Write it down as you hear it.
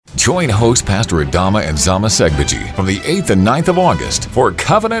Join host Pastor Adama and Zama Segbeji from the 8th and 9th of August for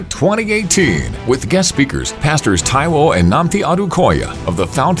Covenant 2018 with guest speakers Pastors Taiwo and Namthi Adukoya of the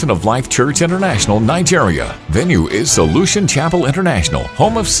Fountain of Life Church International, Nigeria. Venue is Solution Chapel International,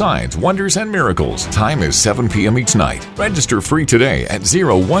 home of signs, wonders, and miracles. Time is 7 p.m. each night. Register free today at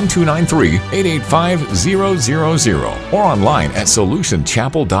 01293-885-000 or online at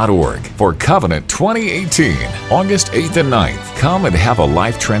solutionchapel.org for Covenant 2018, August 8th and 9th. Come and have a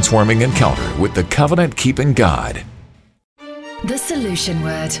life-transforming encounter with the covenant-keeping God. The Solution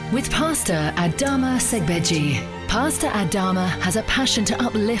Word with Pastor Adama Segbeji. Pastor Adama has a passion to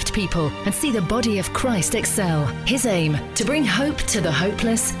uplift people and see the body of Christ excel. His aim, to bring hope to the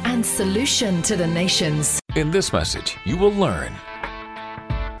hopeless and solution to the nations. In this message, you will learn.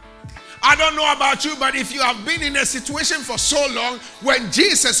 I don't know about you, but if you have been in a situation for so long, when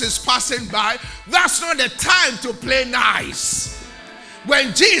Jesus is passing by, that's not the time to play nice.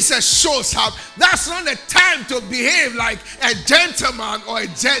 When Jesus shows up, that's not the time to behave like a gentleman or a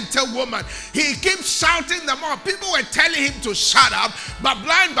gentlewoman. He keeps shouting them out. People were telling him to shut up, but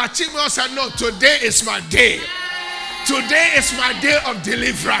blind Bartimaeus said, no, today is my day. Today is my day of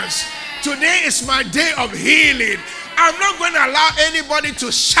deliverance. Today is my day of healing. I'm not going to allow anybody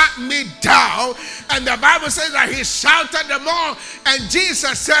to shut me down. And the Bible says that he shouted them all. And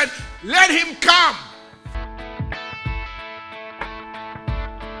Jesus said, let him come.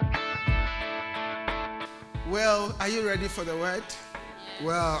 Well, are you ready for the word?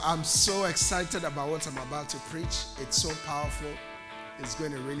 Well, I'm so excited about what I'm about to preach. It's so powerful. It's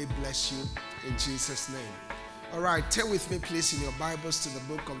going to really bless you in Jesus' name. All right, turn with me, please, in your Bibles to the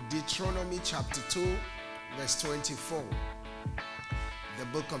book of Deuteronomy chapter 2, verse 24. The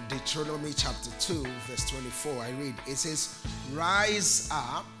book of Deuteronomy chapter 2, verse 24. I read. It says, rise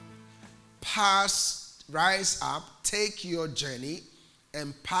up, take your journey,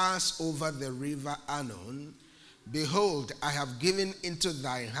 and pass over the river Arnon. Behold, I have given into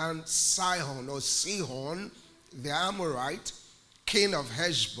thy hand Sihon the Amorite, king of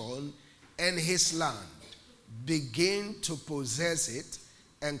Heshbon, and his land. Begin to possess it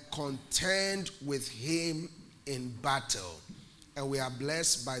and contend with him in battle. And we are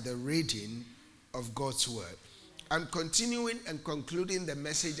blessed by the reading of God's word. I'm continuing and concluding the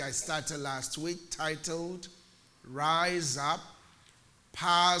message I started last week, titled, Rise Up,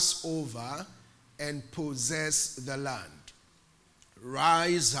 Pass Over, and Possess the Land.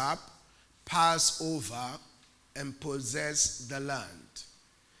 Rise up, pass over, and possess the land.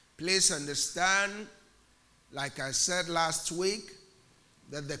 Please understand, like I said last week,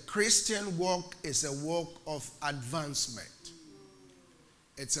 that the Christian walk is a walk of advancement.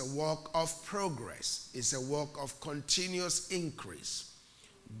 It's a walk of progress. It's a walk of continuous increase.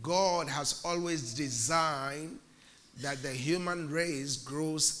 God has always designed that the human race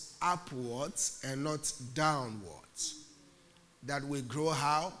grows upwards and not downwards. That we grow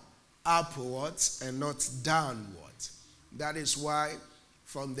how? Upwards and not downwards. That is why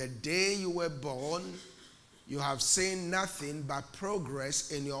from the day you were born, you have seen nothing but progress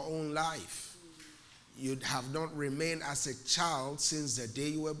in your own life. You have not remained as a child since the day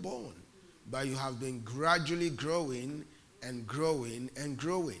you were born, but you have been gradually growing and growing and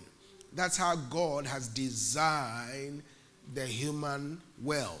growing. That's how God has designed the human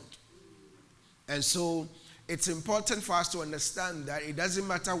world. And so it's important for us to understand that it doesn't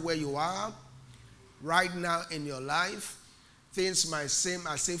matter where you are right now in your life. Things might seem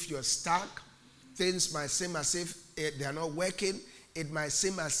as if you're stuck. Things might seem as if they're not working. It might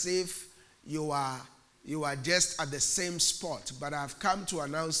seem as if you are just at the same spot. But I've come to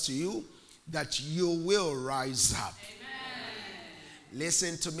announce to you that you will rise up. Amen.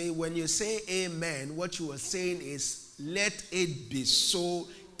 Listen to me. When you say amen, what you are saying is, let it be so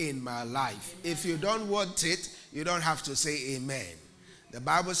in my life. If you don't want it, you don't have to say amen. The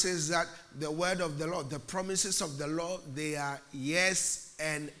Bible says that the word of the Lord, the promises of the Lord, they are yes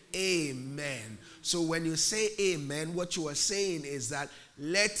and amen. So when you say amen, what you are saying is that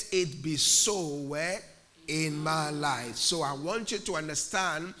let it be so where? In my life. So I want you to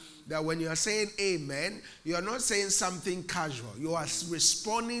understand that when you are saying amen, you are not saying something casual. You are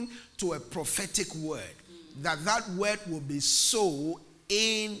responding to a prophetic word. That word will be so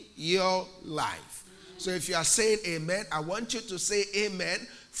in your life. So if you are saying amen, I want you to say amen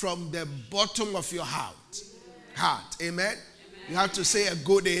from the bottom of your heart. Amen? You have to say a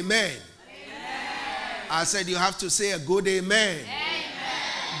good amen. I said you have to say a good amen.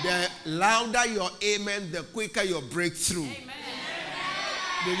 The louder your amen, the quicker your breakthrough.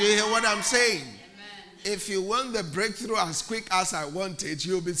 Did you hear what I'm saying? If you want the breakthrough as quick as I want it,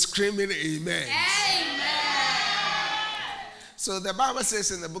 you'll be screaming amen. So the Bible says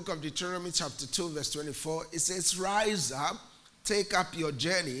in the book of Deuteronomy chapter 2 verse 24, it says, rise up, take up your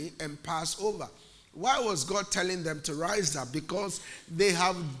journey and pass over. Why was God telling them to rise up? Because they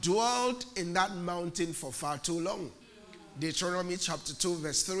have dwelt in that mountain for far too long. Deuteronomy chapter 2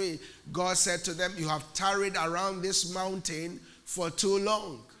 verse 3, God said to them, you have tarried around this mountain for too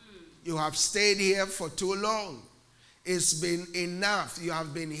long. You have stayed here for too long. It's been enough. You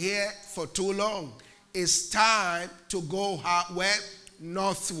have been here for too long. It's time to go where?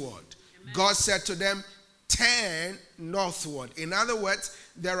 Northward. Amen. God said to them, turn northward. In other words,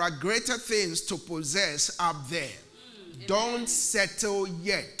 there are greater things to possess up there. Don't settle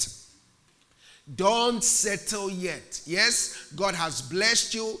yet. Don't settle yet. Yes, God has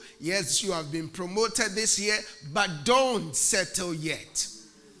blessed you. Yes, you have been promoted this year, but don't settle yet.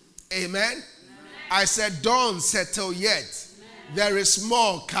 Amen? Amen. I said, don't settle yet. Amen. There is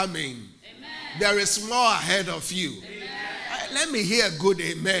more coming. Amen. There is more ahead of you. Let me hear a good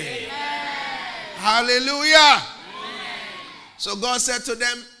amen. Amen. Hallelujah. Amen. So God said to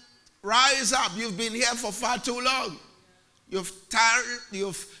them, rise up. You've been here for far too long. You've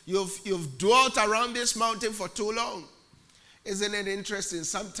dwelt around this mountain for too long. Isn't it interesting?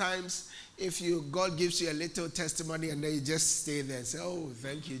 Sometimes if God gives you a little testimony and then you just stay there and say, oh,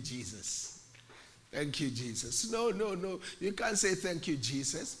 thank you, Jesus. Thank you, Jesus. No. You can't say thank you,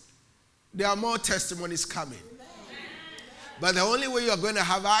 Jesus. There are more testimonies coming. But the only way you're going to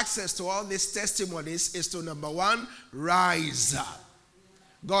have access to all these testimonies is to, number one, rise up.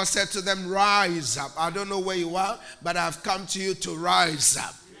 God said to them, rise up. I don't know where you are, but I've come to you to rise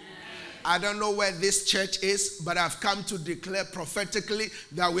up. I don't know where this church is, but I've come to declare prophetically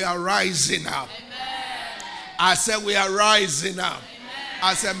that we are rising up. Amen. I said we are rising up. Amen.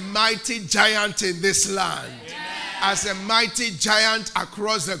 As a mighty giant in this land. Amen. As a mighty giant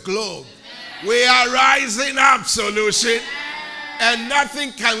across the globe. Amen. We are rising up, Solution. Amen. And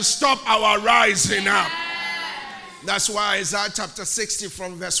nothing can stop our rising up. That's why Isaiah chapter 60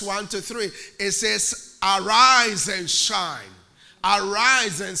 from verse 1 to 3, it says, arise and shine.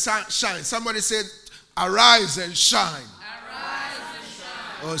 Arise and shine. Somebody said, arise and shine. Arise and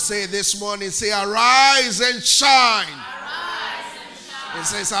shine. Or say this morning, say, arise and shine. Arise and shine. It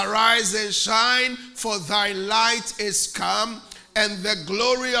says, arise and shine, for thy light is come, and the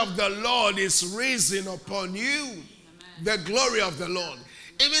glory of the Lord is risen upon you. Amen. The glory of the Lord.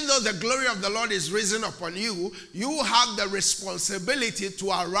 Even though the glory of the Lord is risen upon you, you have the responsibility to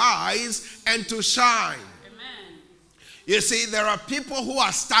arise and to shine. Amen. You see, there are people who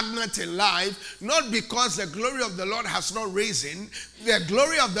are stagnant in life, not because the glory of the Lord has not risen. The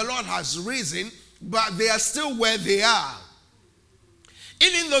glory of the Lord has risen, but they are still where they are.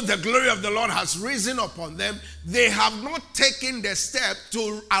 Even though the glory of the Lord has risen upon them, they have not taken the step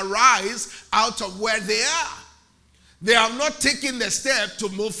to arise out of where they are. They have not taken the step to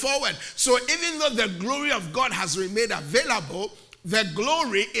move forward. So even though the glory of God has remained available, the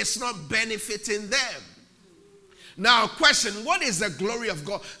glory is not benefiting them. Now, question, what is the glory of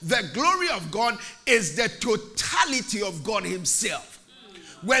God? The glory of God is the totality of God himself.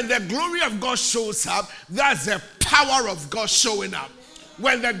 When the glory of God shows up, that's the power of God showing up.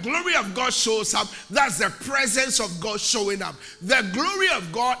 When the glory of God shows up, that's the presence of God showing up. The glory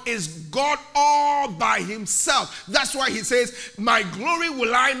of God is God all by himself. That's why he says, my glory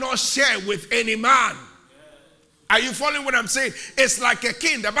will I not share with any man. Are you following what I'm saying? It's like a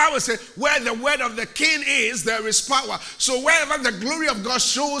king. The Bible says, where the word of the king is, there is power. So wherever the glory of God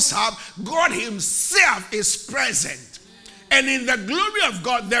shows up, God himself is present. And in the glory of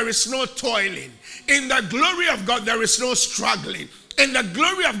God, there is no toiling. In the glory of God, there is no struggling. In the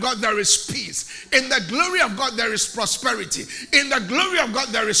glory of God, there is peace. In the glory of God, there is prosperity. In the glory of God,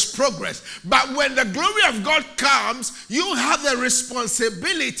 there is progress. But when the glory of God comes, you have the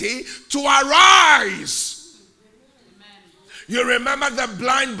responsibility to arise. Amen. You remember the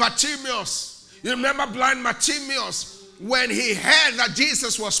blind Bartimaeus. You remember blind Bartimaeus. When he heard that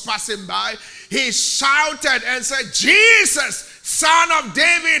Jesus was passing by, he shouted and said, Jesus, Son of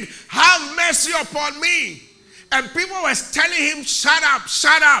David, have mercy upon me. And people were telling him, shut up,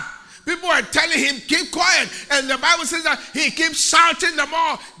 shut up. People were telling him, keep quiet. And the Bible says that he keeps shouting the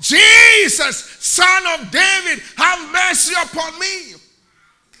more, Jesus, Son of David, have mercy upon me.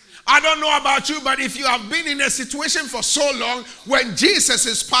 I don't know about you, but if you have been in a situation for so long, when Jesus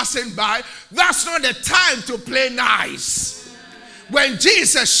is passing by, that's not the time to play nice. When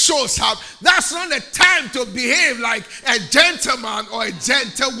Jesus shows up, that's not the time to behave like a gentleman or a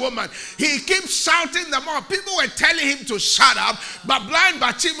gentlewoman. He keeps shouting them out. People were telling him to shut up, but blind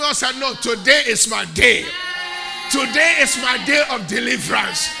Bartimaeus said, no, today is my day. Today is my day of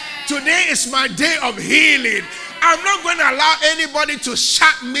deliverance. Today is my day of healing. I'm not going to allow anybody to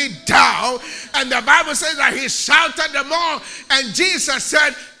shut me down. And the Bible says that he shouted them all. And Jesus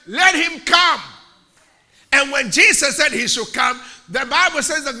said, let him come. And when Jesus said he should come, the Bible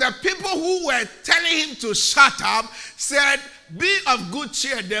says that the people who were telling him to shut up said, be of good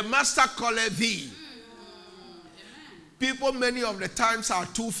cheer, the master calleth thee. People many of the times are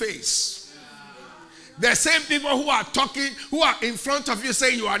two-faced. The same people who are talking, who are in front of you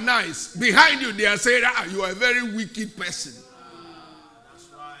saying you are nice. Behind you, they are saying, you are a very wicked person. That's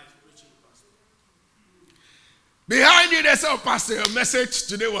right. Behind you, they say, Pastor, your message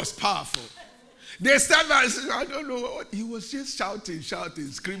today was powerful. They stand there and say, I don't know what. He was just shouting,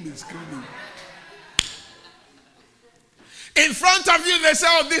 screaming. In front of you, they say,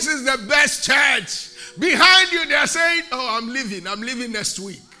 oh, this is the best church. Behind you, they are saying, oh, I'm leaving next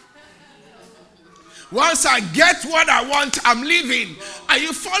week. Once I get what I want, I'm leaving. Are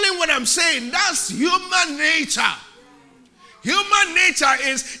you following what I'm saying? That's human nature. Human nature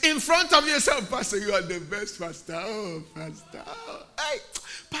is in front of yourself, Pastor, you are the best pastor. Oh, Pastor. Oh, hey,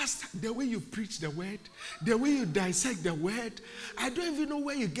 Pastor, the way you preach the word, the way you dissect the word, I don't even know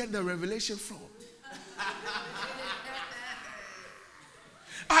where you get the revelation from.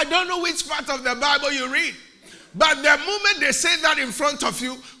 I don't know which part of the Bible you read. But the moment they say that in front of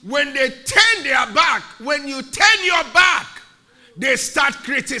you, when they turn their back, when you turn your back, they start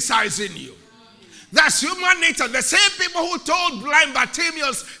criticizing you. That's human nature. The same people who told blind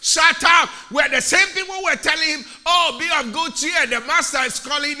Bartimaeus, shut up, were the same people who were telling him, oh, be of good cheer, the master is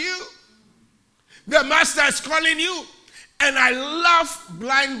calling you. The master is calling you. And I love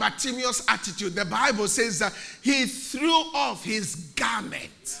blind Bartimaeus' attitude. The Bible says that he threw off his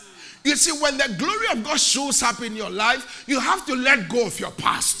garment. You see, when the glory of God shows up in your life, you have to let go of your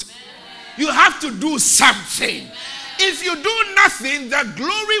past. You have to do something. If you do nothing, the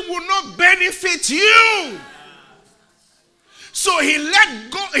glory will not benefit you. So he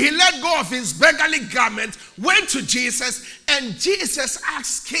let go of his beggarly garment, went to Jesus, and Jesus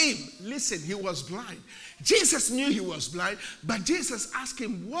asked him, listen, he was blind. Jesus knew he was blind, but Jesus asked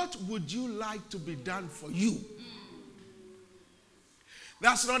him, what would you like to be done for you?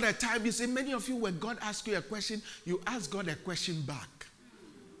 That's not a time. You see, many of you, when God asks you a question, you ask God a question back.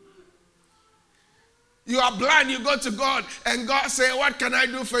 You are blind, you go to God, and God say, what can I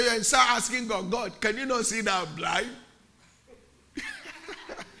do for you? And start asking God, God, can you not see that I'm blind?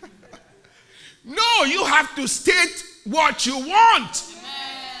 No, you have to state what you want.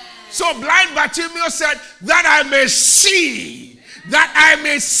 So blind Bartimaeus said, that I may see. That I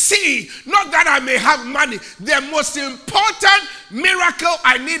may see, not that I may have money. The most important miracle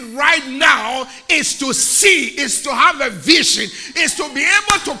I need right now is to see, is to have a vision, is to be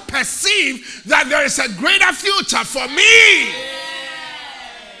able to perceive that there is a greater future for me.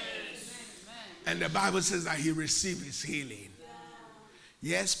 And the Bible says that he received his healing.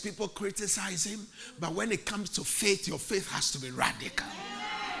 Yes, people criticize him, but when it comes to faith, your faith has to be radical.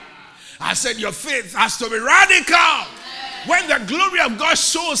 I said your faith has to be radical. When the glory of God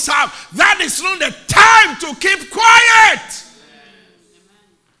shows up, that is not the time to keep quiet.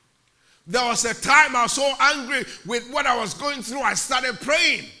 There was a time I was so angry with what I was going through, I started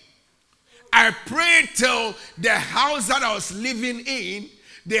praying. I prayed till the house that I was living in,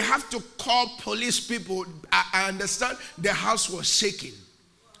 they have to call police people. I understand the house was shaking.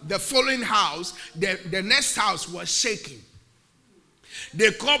 The following house, the next house was shaking.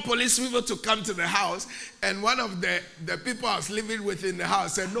 They called police people to come to the house, and one of the people I was living with in the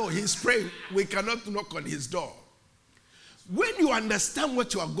house said, no, he's praying. We cannot knock on his door. When you understand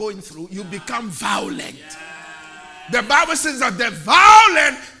what you are going through, you become violent. The Bible says that the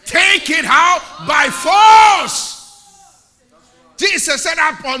violent take it out by force. Jesus said,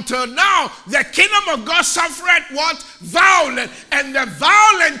 up until now, the kingdom of God suffered what? Violent. And the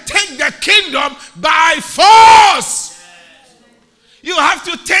violent take the kingdom by force. You have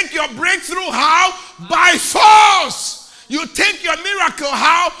to take your breakthrough how? By force. You take your miracle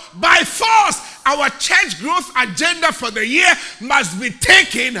how? By force. Our church growth agenda for the year must be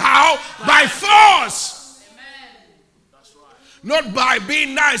taken how? By force. That's right. Not by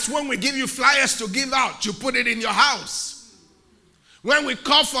being nice. When we give you flyers to give out, you put it in your house. When we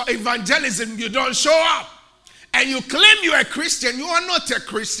call for evangelism, you don't show up. And you claim you're a Christian. You are not a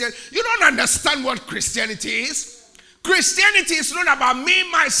Christian. You don't understand what Christianity is. Christianity is not about me,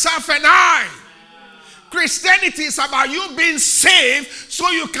 myself, and I. Christianity is about you being saved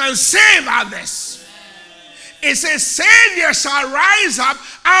so you can save others. It says, Savior shall rise up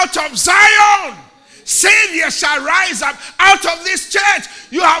out of Zion. Savior shall rise up out of this church.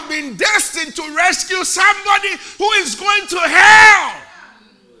 You have been destined to rescue somebody who is going to hell.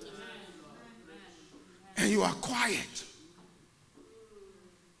 and you are quiet.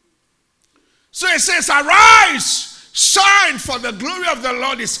 So it says, arise, shine, for the glory of the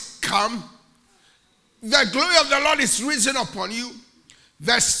Lord is come. The glory of the Lord is risen upon you.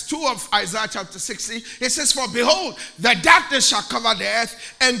 Verse 2 of Isaiah chapter 60, it says, for behold, the darkness shall cover the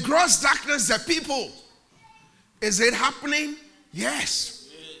earth, and gross darkness the people. Is it happening? Yes.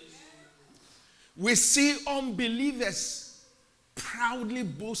 We see unbelievers proudly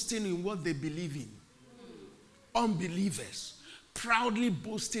boasting in what they believe in. Unbelievers proudly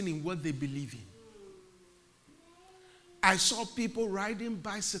boasting in what they believe in. I saw people riding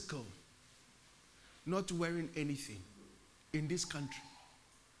bicycle, not wearing anything in this country.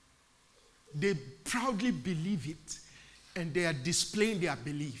 They proudly believe it, and they are displaying their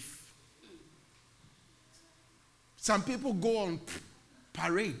belief. Some people go on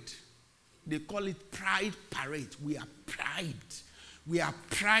parade. They call it pride parade. We are pride. We are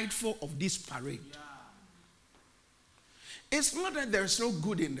prideful of this parade. It's not that there is no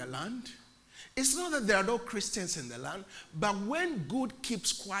good in the land. It's not that there are no Christians in the land. But when good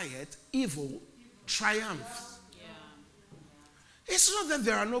keeps quiet, evil triumphs. It's not that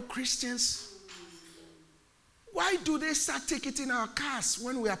there are no Christians. Why do they start ticketing our cars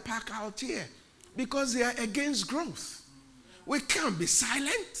when we are parked out here? Because they are against growth. We can't be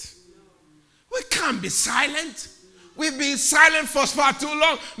silent. We can't be silent. We've been silent for far too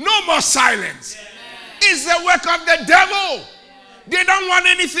long. No more silence. It's the work of the devil. They don't want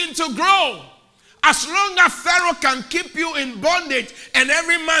anything to grow. As long as Pharaoh can keep you in bondage and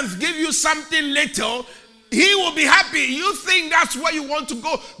every month give you something little, he will be happy. You think that's where you want to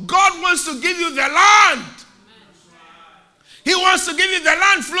go. God wants to give you the land. He wants to give you the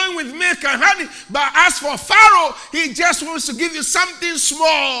land flowing with milk and honey. But as for Pharaoh, he just wants to give you something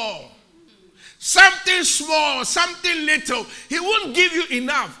small. Something small, something little. He won't give you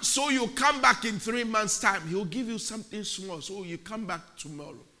enough, so you come back in 3 months' time. He'll give you something small, so you come back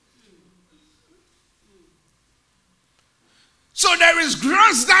tomorrow. So there is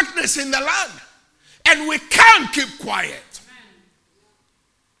gross darkness in the land, and we can't keep quiet.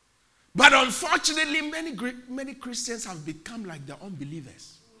 But unfortunately, many Christians have become like the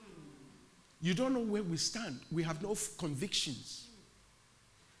unbelievers. You don't know where we stand. We have no convictions.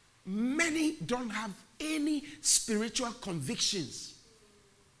 Many don't have any spiritual convictions.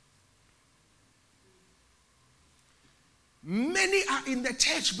 Many are in the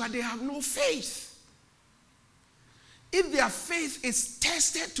church, but they have no faith. If their faith is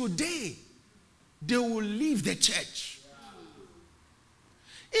tested today, they will leave the church.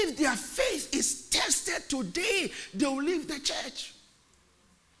 If their faith is tested today, they will leave the church.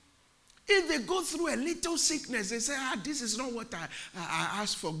 If they go through a little sickness, they say, this is not what I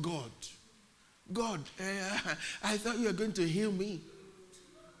asked for God. God, I thought you were going to heal me.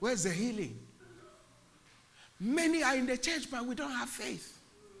 Where's the healing? Many are in the church, but we don't have faith.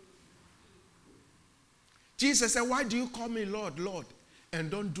 Jesus said, why do you call me Lord, Lord, and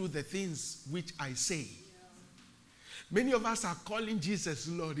don't do the things which I say? Many of us are calling Jesus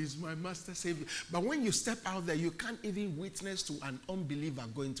Lord. He's my master savior. But when you step out there, you can't even witness to an unbeliever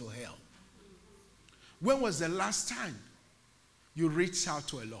going to hell. When was the last time you reached out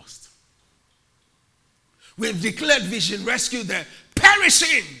to a lost? We've declared Vision Rescue the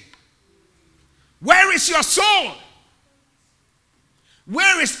perishing. Where is your soul?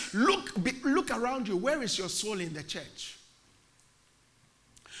 Look around you. Where is your soul in the church?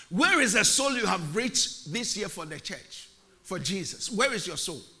 Where is the soul you have reached this year for the church, for Jesus? Where is your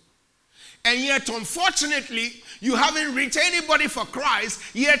soul? And yet, unfortunately, you haven't reached anybody for Christ,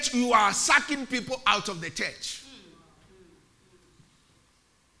 yet you are sucking people out of the church.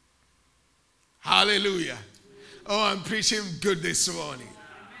 Hallelujah. Oh, I'm preaching good this morning.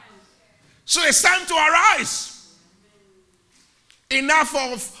 So it's time to arise.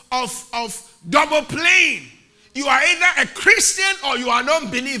 Enough of double playing. You are either a Christian or you are an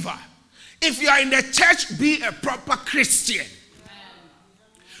unbeliever. If you are in the church, be a proper Christian.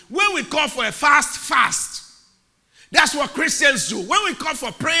 When we call for a fast. That's what Christians do. When we call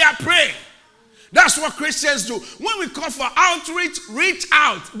for prayer, pray. That's what Christians do. When we call for outreach, reach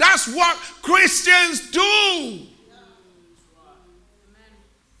out. That's what Christians do.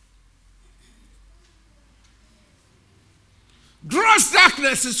 Gross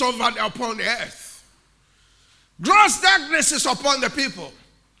darkness is upon the earth. Gross darkness is upon the people.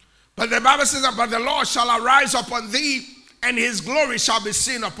 But the Bible says that, but the Lord shall arise upon thee, and his glory shall be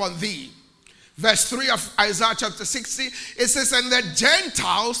seen upon thee. Verse 3 of Isaiah chapter 60, it says, and the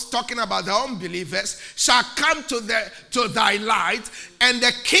Gentiles, talking about the unbelievers, shall come to thy light, and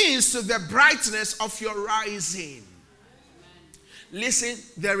the kings to the brightness of your rising. Listen,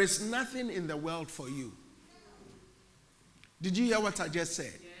 there is nothing in the world for you. Did you hear what I just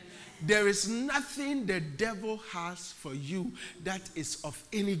said? Yes. There is nothing the devil has for you that is of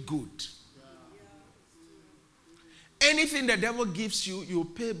any good. Anything the devil gives you, you'll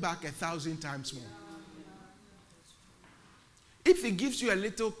pay back 1,000 times more. If he gives you a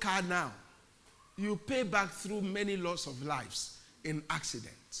little car now, you pay back through many loss of lives in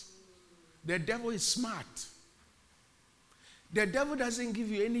accidents. The devil is smart. The devil doesn't give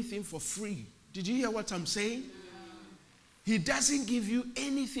you anything for free. Did you hear what I'm saying? He doesn't give you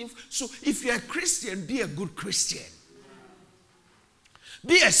anything. So if you're a Christian, be a good Christian.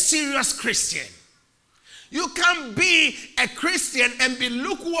 Be a serious Christian. You can't be a Christian and be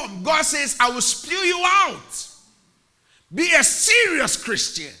lukewarm. God says, I will spew you out. Be a serious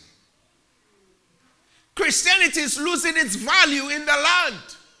Christian. Christianity is losing its value in the land.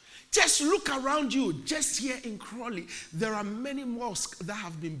 Just look around you. Just here in Crawley, there are many mosques that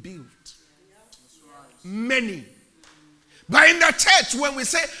have been built. Many. But in the church, when we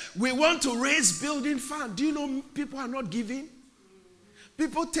say we want to raise building fund, do you know people are not giving?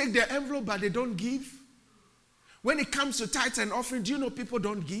 People take their envelope, but they don't give. When it comes to tithe and offering, do you know people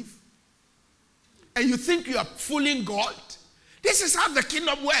don't give? And you think you are fooling God? This is how the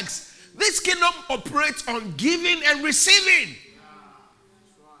kingdom works. This kingdom operates on giving and receiving.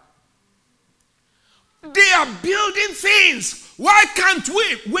 They are building things. Why can't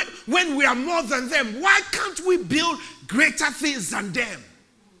we, when we are more than them, why can't we build greater things than them?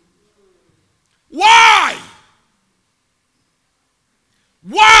 Why?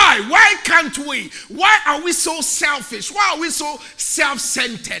 Why? Why can't we? Why are we so selfish? Why are we so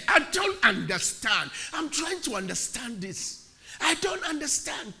self-centered? I don't understand. I'm trying to understand this. I don't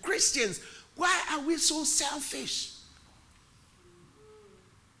understand. Christians, why are we so selfish?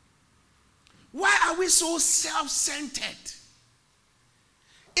 Why are we so self-centered?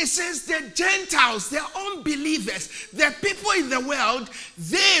 It says the Gentiles, the unbelievers, the people in the world,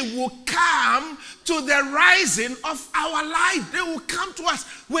 they will come to the rising of our light. They will come to us.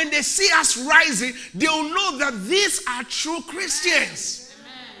 When they see us rising, they will know that these are true Christians.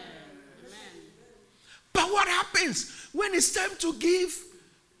 Amen. But what happens? When it's time to give,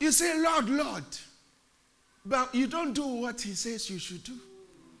 you say, Lord, Lord. But you don't do what he says you should do.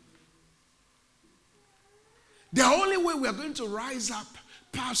 The only way we are going to rise up,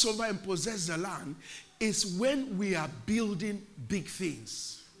 pass over and possess the land is when we are building big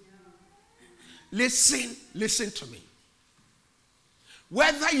things. Listen to me.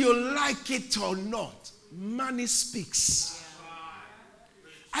 Whether you like it or not, money speaks.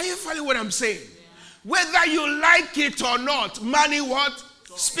 Are you following what I'm saying? Whether you like it or not, money what?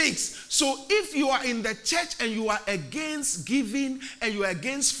 Speaks. So if you are in the church and you are against giving and you are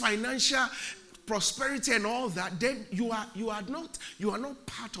against financial prosperity and all that, then you are not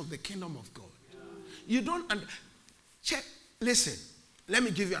part of the kingdom of God. You don't check. Listen, let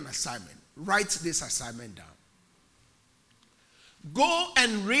me give you an assignment. Write this assignment down. Go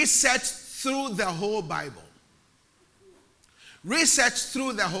and research through the whole Bible. Research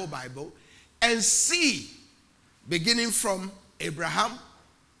through the whole Bible and see, beginning from Abraham,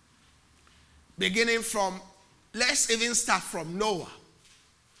 let's even start from Noah.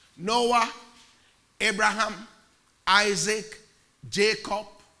 Noah, Abraham, Isaac, Jacob.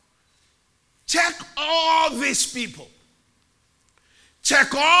 Check all these people.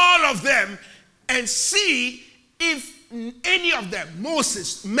 Check all of them and see if any of them,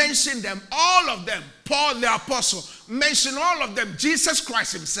 Moses, mention them, all of them, Paul the apostle, mention all of them, Jesus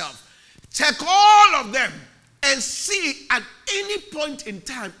Christ himself. Check all of them and see at any point in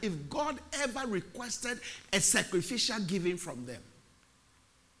time if God ever requested a sacrificial giving from them.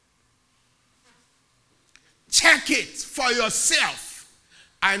 Check it for yourself.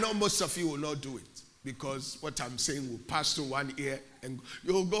 I know most of you will not do it because what I'm saying will pass through one ear and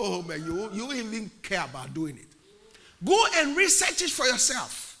you'll go home and you won't even care about doing it. Go and research it for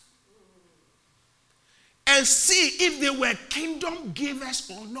yourself and see if they were kingdom givers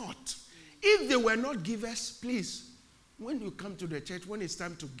or not. If they were not givers, please, when you come to the church, when it's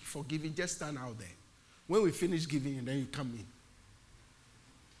time for giving, just stand out there. When we finish giving, and then you come in.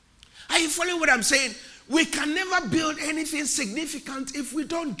 Are you following what I'm saying? We can never build anything significant if we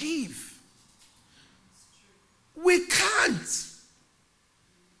don't give. We can't.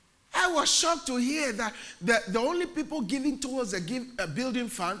 I was shocked to hear that the only people giving towards a building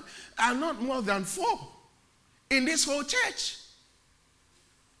fund are not more than 4 in this whole church.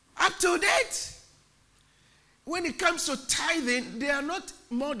 Up to date. When it comes to tithing, there are not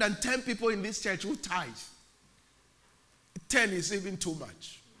more than 10 people in this church who tithe. 10 is even too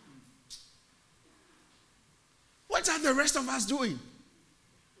much. What are the rest of us doing?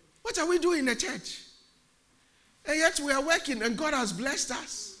 What are we doing in the church? And yet we are working and God has blessed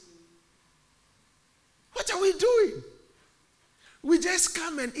us. What are we doing? We just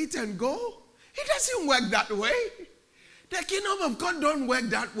come and eat and go? It doesn't work that way. The kingdom of God don't work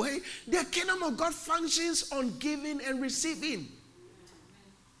that way. The kingdom of God functions on giving and receiving.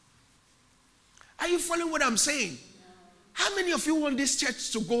 Are you following what I'm saying? How many of you want this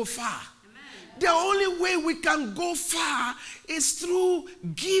church to go far? The only way we can go far is through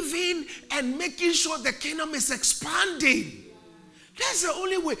giving and making sure the kingdom is expanding. That's the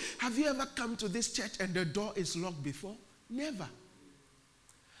only way. Have you ever come to this church and the door is locked before? Never.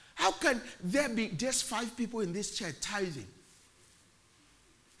 How can there be just 5 people in this church tithing?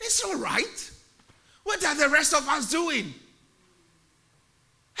 It's all right. What are the rest of us doing?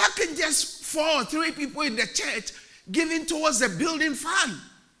 How can just 4 or 3 people in the church giving towards the building fund?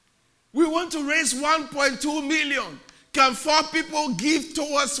 We want to raise 1.2 million. Can 4 people give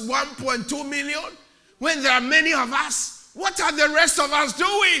towards 1.2 million when there are many of us? What are the rest of us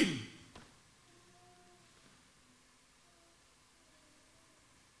doing?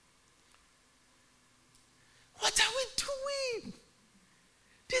 What are we doing?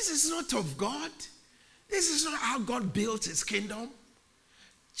 This is not of God. This is not how God built his kingdom.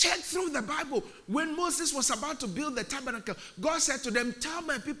 Check through the Bible. When Moses was about to build the tabernacle, God said to them, tell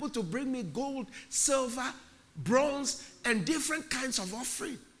my people to bring me gold, silver, bronze, and different kinds of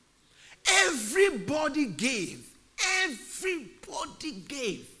offering. Everybody gave. Everybody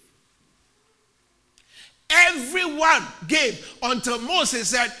gave. Everyone gave until Moses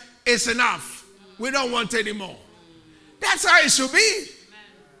said, it's enough. We don't want any more. That's how it should be.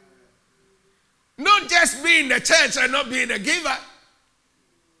 Not just be in the church and not being a giver.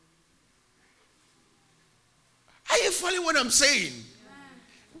 Are you following what I'm saying?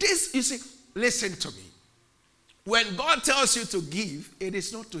 This, you see, listen to me. When God tells you to give, it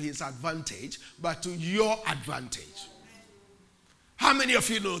is not to his advantage, but to your advantage. How many of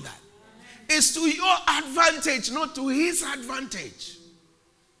you know that? It's to your advantage, not to his advantage.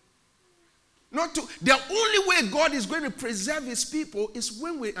 The only way God is going to preserve his people is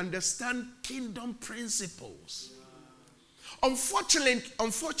when we understand kingdom principles.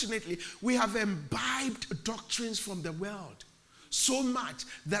 Unfortunately, we have imbibed doctrines from the world so much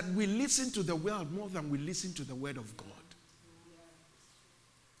that we listen to the world more than we listen to the word of God.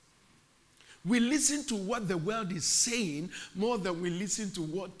 We listen to what the world is saying more than we listen to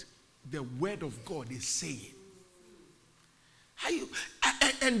what the word of God is saying.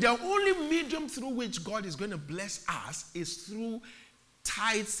 And the only medium through which God is going to bless us is through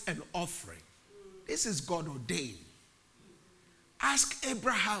tithes and offering. This is God ordained. Ask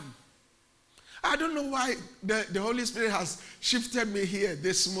Abraham. I don't know why the Holy Spirit has shifted me here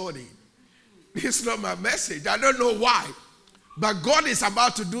this morning. It's not my message. I don't know why. But God is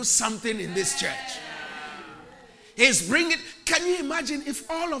about to do something in this church. He's bringing. Can you imagine if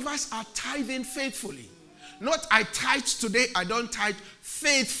all of us are tithing faithfully? Not I tithe today, I don't tithe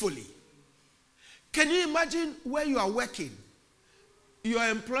faithfully. Can you imagine where you are working? Your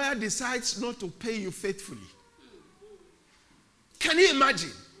employer decides not to pay you faithfully. Can you imagine?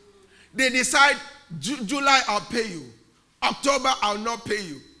 They decide July I'll pay you. October I'll not pay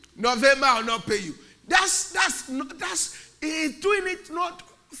you. November I'll not pay you. That's doing it not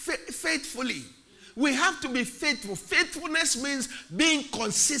faithfully. We have to be faithful. Faithfulness means being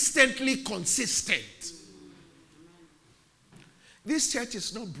consistently consistent. This church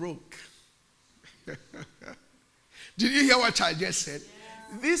is not broke. Did you hear what I just said?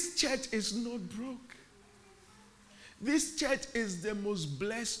 Yeah. This church is not broke. This church is the most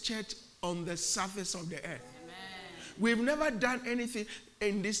blessed church on the surface of the earth. Amen. We've never done anything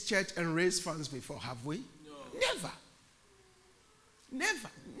in this church and raised funds before, have we? No. Never.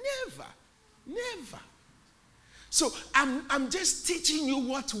 So I'm just teaching you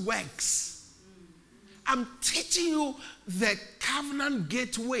what works. I'm teaching you the covenant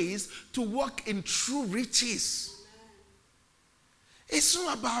gateways to walk in true riches. It's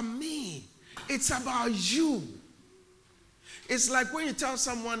not about me. It's about you. It's like when you tell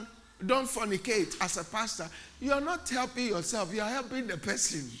someone, don't fornicate as a pastor, you are not helping yourself, you are helping the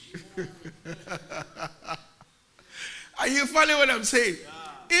person. Are you following what I'm saying?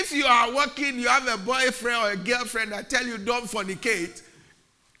 Yeah. If you are working, you have a boyfriend or a girlfriend that tell you don't fornicate,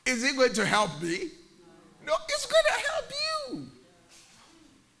 is it going to help me? No, it's going to help you.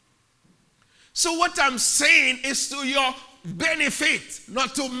 So what I'm saying is to your benefit,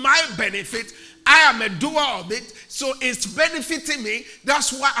 not to my benefit. I am a doer of it, so it's benefiting me.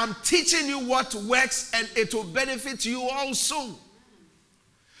 That's why I'm teaching you what works, and it will benefit you also.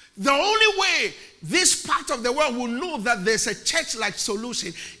 The only way this part of the world will know that there's a church-like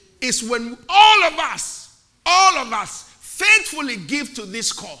solution is when all of us all of us faithfully give to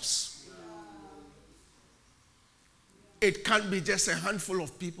this cause, it can't be just a handful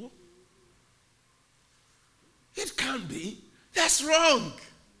of people. It can't be. That's wrong.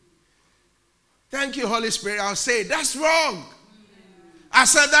 Thank you, Holy Spirit. I'll say, that's wrong. I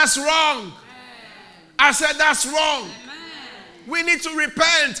said, that's wrong. I said, that's wrong. We need to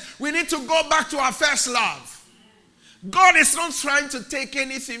repent. We need to go back to our first love. God is not trying to take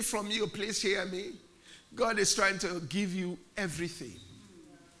anything from you. Please hear me. God is trying to give you everything.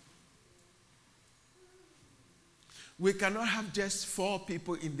 We cannot have just 4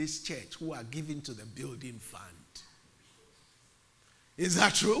 people in this church who are giving to the building fund. Is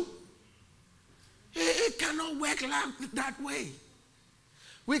that true? It cannot work like that way.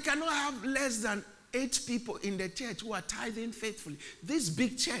 We cannot have less than 8 people in the church who are tithing faithfully. This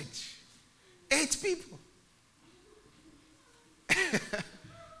big church, 8 people.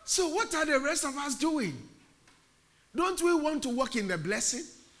 So what are the rest of us doing? Don't we want to walk in the blessing?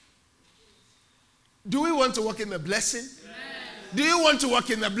 Do we want to walk in the blessing? Yes. Do you want to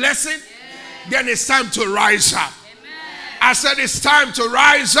walk in the blessing? Yes. Then it's time to rise up. Amen. I said it's time to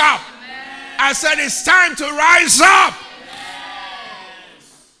rise up. Amen. I said it's time to rise up.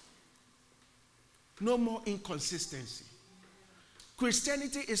 Yes. No more inconsistency.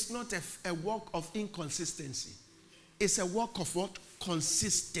 Christianity is not a walk of inconsistency. It's a walk of what?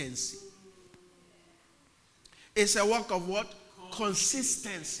 Consistency. It's a walk of what?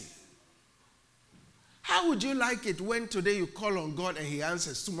 Consistency. How would you like it when today you call on God and he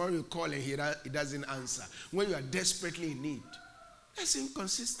answers, tomorrow you call and he doesn't answer, when you are desperately in need? That's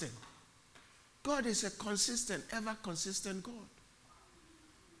inconsistent. God is a consistent, ever consistent God.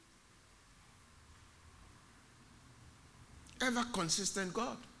 Ever consistent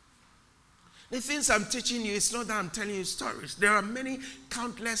God. The things I'm teaching you, it's not that I'm telling you stories. There are many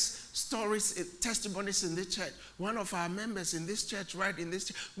countless stories, testimonies in this church. One of our members in this church, right in this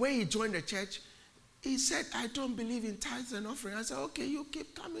church, when he joined the church, he said, I don't believe in tithes and offering. I said, okay, you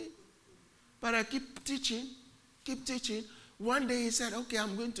keep coming. But I keep teaching. One day he said, okay,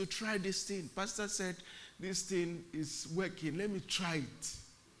 I'm going to try this thing. Pastor said, this thing is working. Let me try it.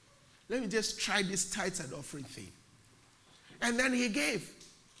 Let me just try this tithes and offering thing. And then he gave.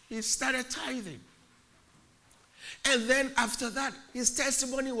 He started tithing. And then after that, his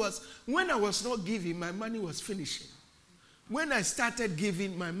testimony was, when I was not giving, my money was finishing. When I started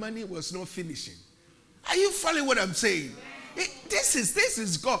giving, my money was not finishing. Are you following what I'm saying? This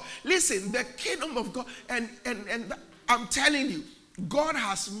is God. Listen, the kingdom of God, and I'm telling you, God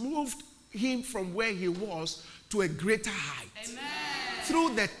has moved him from where he was to a greater height. Amen.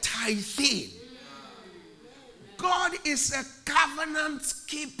 Through the tithing. God is a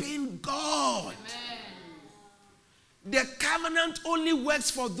covenant-keeping God. Amen. The covenant only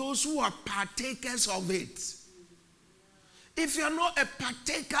works for those who are partakers of it. If you are not a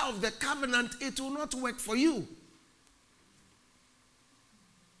partaker of the covenant, it will not work for you.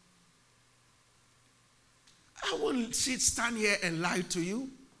 I won't stand here and lie to you.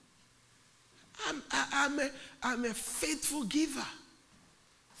 I'm a faithful giver.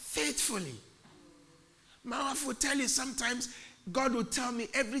 Faithfully. My wife will tell you sometimes, God will tell me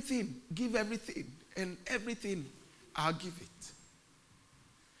everything, give everything, and everything, I'll give it.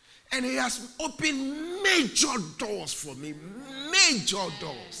 And he has opened major doors for me. Major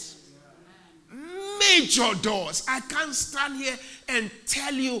doors. Major doors. I can't stand here and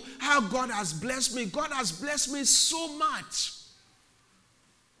tell you how God has blessed me. God has blessed me so much.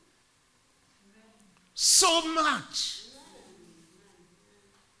 So much.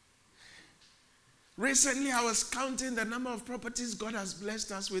 Recently, I was counting the number of properties God has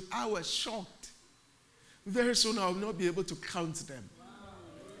blessed us with. I was shocked. Very soon, I will not be able to count them.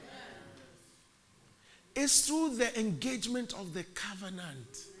 It's through the engagement of the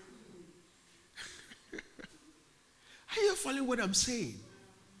covenant. Are you following what I'm saying?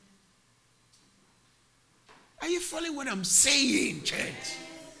 Are you following what I'm saying, church?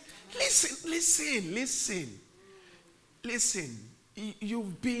 Listen.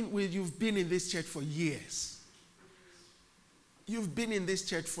 You've been in this church for years. You've been in this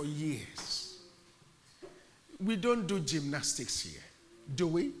church for years. We don't do gymnastics here, do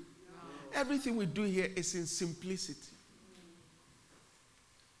we? No. Everything we do here is in simplicity.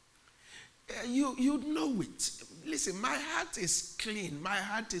 You know it. Listen, my heart is clean. My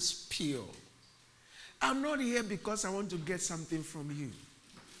heart is pure. I'm not here because I want to get something from you.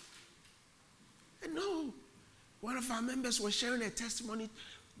 No. One of our members was sharing a testimony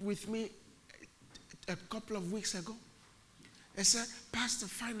with me a couple of weeks ago. They said, Pastor,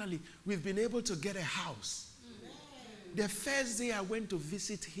 finally, we've been able to get a house. The first day I went to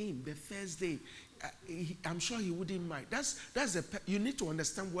visit him, the first day, I'm sure he wouldn't mind. You need to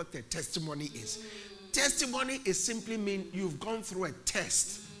understand what the testimony is. Testimony is simply mean you've gone through a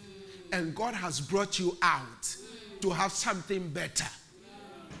test and God has brought you out to have something better.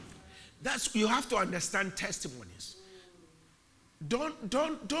 You have to understand testimonies. Don't.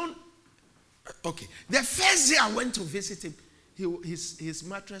 Okay. The first day I went to visit him, his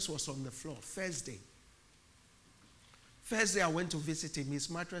mattress was on the floor. First day I went to visit him, his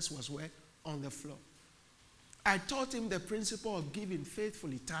mattress was where? On the floor. I taught him the principle of giving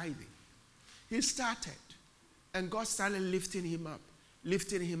faithfully, tithing. He started, and God started lifting him up.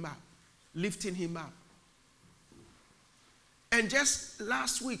 And just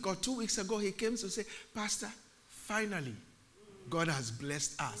last week or 2 weeks ago, he came to say, Pastor, finally, God has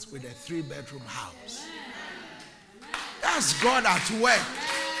blessed us with a 3-bedroom house. That's God at work.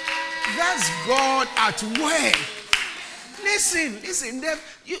 That's God at work. Listen,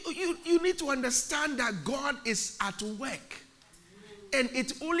 you need to understand that God is at work. And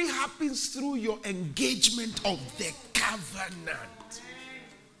it only happens through your engagement of the covenant.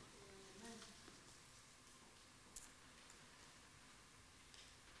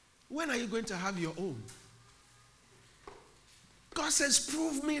 When are you going to have your own? God says,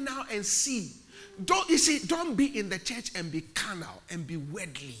 prove me now and see. Don't be in the church and be carnal and be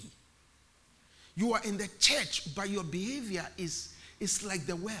worldly. You are in the church, but your behavior is like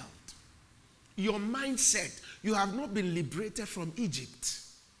the world. Your mindset, you have not been liberated from Egypt.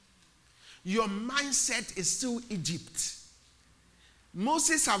 Your mindset is still Egypt.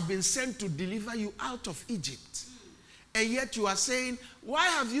 Moses have been sent to deliver you out of Egypt. And yet you are saying, why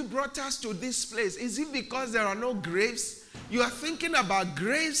have you brought us to this place? Is it because there are no graves? You are thinking about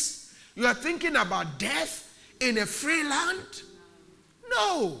graves? You are thinking about death in a free land?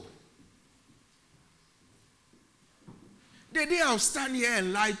 No. The day I'll stand here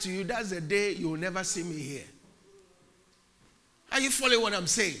and lie to you, that's the day you'll never see me here. Are you following what I'm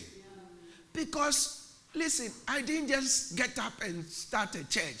saying? Because, listen, I didn't just get up and start a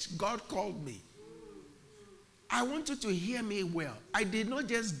church. God called me. I want you to hear me well. I did not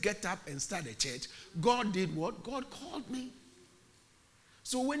just get up and start a church. God did what? God called me.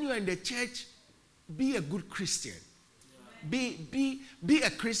 So when you're in the church, be a good Christian. Be a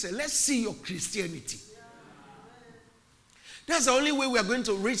Christian. Let's see your Christianity. That's the only way we are going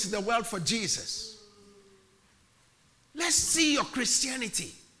to reach the world for Jesus. Let's see your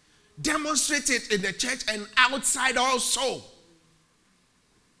Christianity. Demonstrate it in the church and outside also.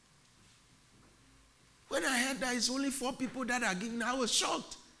 When I heard that it's only 4 people that are giving, I was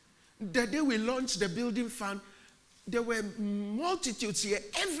shocked. The day we launched the building fund, there were multitudes here.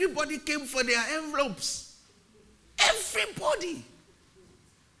 Everybody came for their envelopes. Everybody.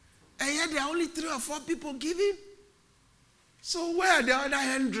 And yet there are only 3 or 4 people giving. So where are the other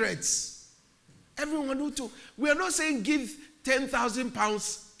hundreds? Everyone who took. We are not saying give 10,000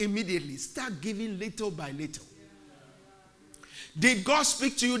 pounds immediately. Start giving little by little. Did God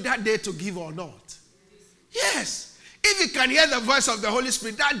speak to you that day to give or not? Yes. If you can hear the voice of the Holy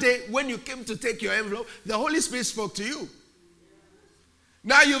Spirit that day when you came to take your envelope, the Holy Spirit spoke to you.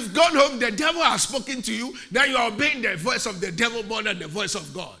 Now you've gone home, the devil has spoken to you. Now you are obeying the voice of the devil more than the voice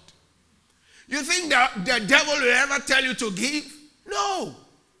of God. You think that the devil will ever tell you to give? No.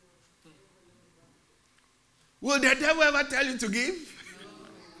 Will the devil ever tell you to give?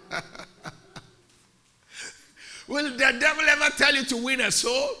 Will the devil ever tell you to win a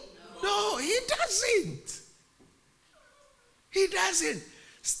soul? No, he doesn't. He doesn't.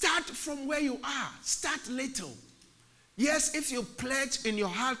 Start from where you are. Start little. Yes, if you pledge in your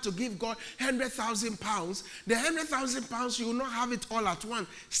heart to give God 100,000 pounds, the 100,000 pounds, you will not have it all at once.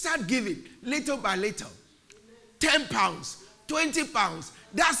 Start giving little by little. 10 pounds, 20 pounds.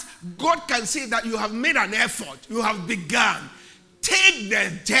 That's, God can see that you have made an effort. You have begun. Take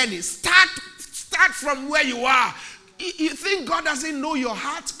the journey. Start from where you are. You think God doesn't know your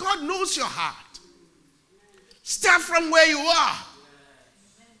heart? God knows your heart. Start from where you are.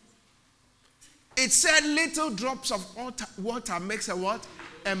 It said little drops of water makes a what?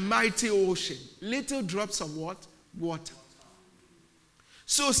 A mighty ocean. Little drops of what? Water.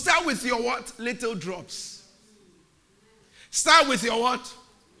 So start with your what? Little drops. Start with your what?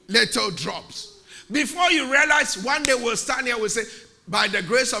 Little drops. Before you realize, one day we'll stand here, we'll say, by the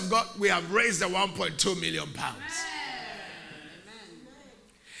grace of God, we have raised the 1.2 million pounds.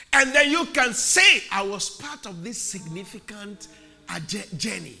 And then you can say, I was part of this significant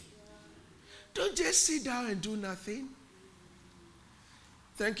journey. Don't just sit down and do nothing.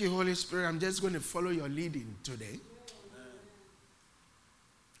 Thank you, Holy Spirit. I'm just going to follow your leading today.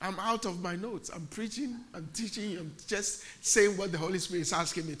 I'm out of my notes. I'm preaching, I'm teaching, I'm just saying what the Holy Spirit is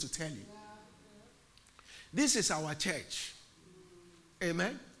asking me to tell you. This is our church.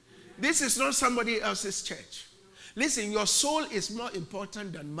 Amen. This is not somebody else's church. Listen, your soul is more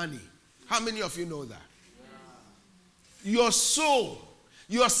important than money. How many of you know that? Your soul,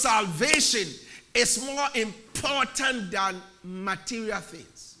 your salvation is more important than material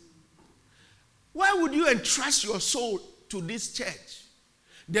things. Why would you entrust your soul to this church,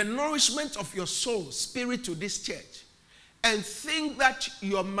 the nourishment of your soul, spirit to this church, and think that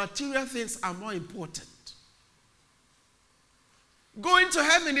your material things are more important? Going to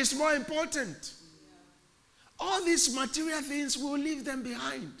heaven is more important. All these material things, we'll leave them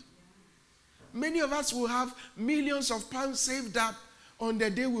behind. Many of us will have millions of pounds saved up on the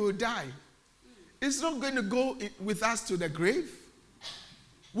day we will die. It's not going to go with us to the grave.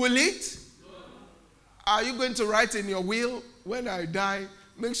 Will it? Are you going to write in your will, when I die,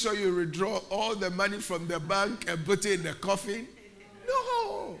 make sure you withdraw all the money from the bank and put it in the coffin?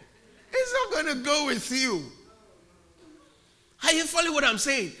 No. It's not going to go with you. Are you following what I'm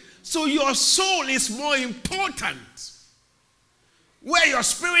saying? So your soul is more important. Where your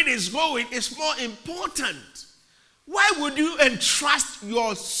spirit is going is more important. Why would you entrust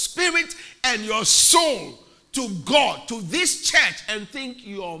your spirit and your soul to God, to this church, and think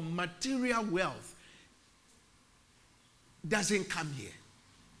your material wealth doesn't come here?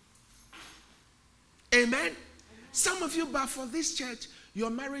 Amen? Some of you, but for this church, your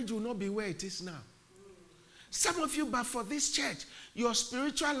marriage will not be where it is now. Some of you, but for this church, your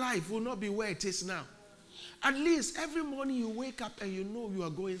spiritual life will not be where it is now. At least every morning you wake up and you know you are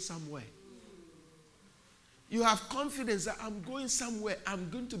going somewhere. You have confidence that I'm going somewhere. I'm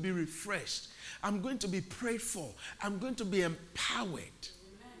going to be refreshed. I'm going to be prayed for. I'm going to be empowered.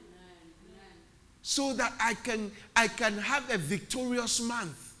 So that I can have a victorious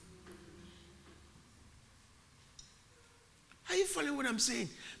month. Are you following what I'm saying?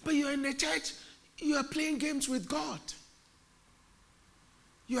 But you're in the church, you are playing games with God.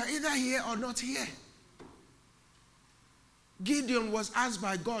 You are either here or not here. Gideon was asked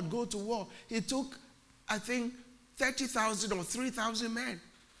by God, go to war. He took, I think, 30,000 or 3,000 men.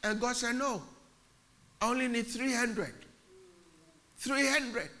 And God said, no, I only need 300.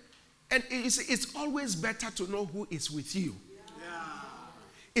 300. And it's always better to know who is with you. Yeah.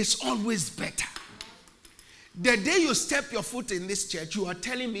 It's always better. The day you step your foot in this church, you are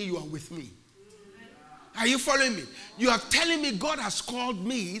telling me you are with me. Are you following me? You are telling me God has called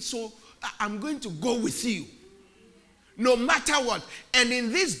me, so I'm going to go with you. No matter what. And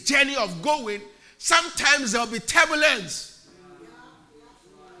in this journey of going, sometimes there will be turbulence.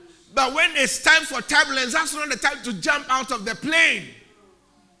 But when it's time for turbulence, that's not the time to jump out of the plane.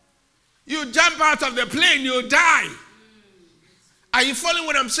 You jump out of the plane, you die. Are you following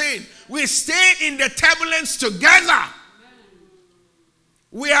what I'm saying? We stay in the turbulence together.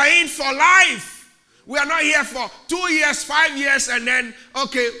 We are in for life. We are not here for 2 years, 5 years, and then,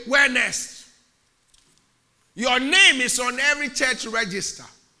 okay, where next? Your name is on every church register.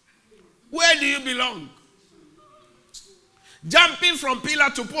 Where do you belong? Jumping from pillar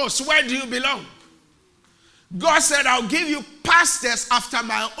to post, where do you belong? God said, I'll give you pastors after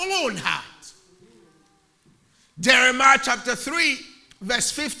my own heart. Jeremiah chapter 3,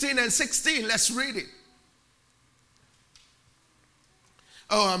 verse 15 and 16. Let's read it.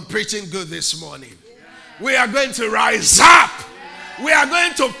 Oh, I'm preaching good this morning. We are going to rise up. We are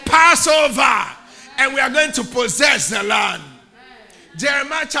going to pass over. And we are going to possess the land.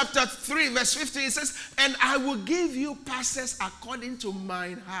 Jeremiah chapter 3, verse 15, it says, and I will give you pastors according to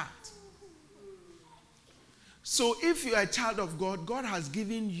mine heart. So if you are a child of God, God has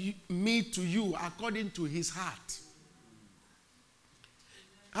given me to you according to his heart.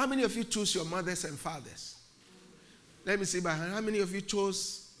 How many of you chose your mothers and fathers? Let me see by hand. How many of you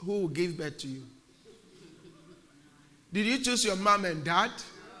chose who will give birth to you? Did you choose your mom and dad?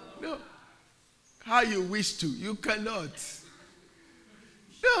 No. How you wish to. You cannot.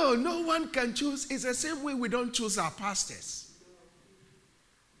 No, no one can choose. It's the same way we don't choose our pastors.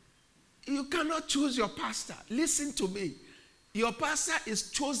 You cannot choose your pastor. Listen to me. Your pastor is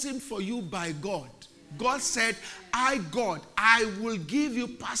chosen for you by God. God said, God, I will give you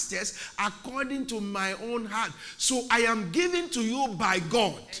pastors according to my own heart. So I am given to you by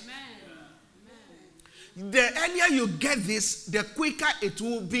God. Amen. The earlier you get this, the quicker it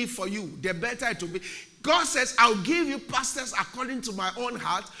will be for you, the better it will be. God says, I'll give you pastors according to my own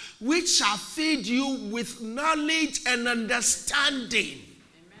heart, which shall feed you with knowledge and understanding.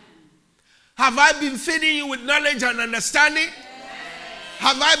 Amen. Have I been feeding you with knowledge and understanding? Yes.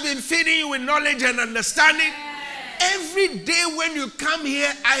 Have I been feeding you with knowledge and understanding? Yes. Every day when you come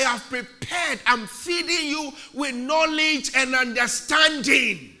here, I have prepared. I'm feeding you with knowledge and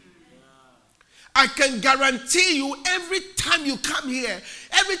understanding. I can guarantee you every time you come here,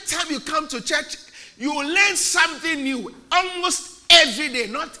 every time you come to church, you will learn something new almost every day,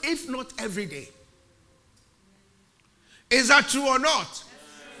 if not every day. Is that true or not?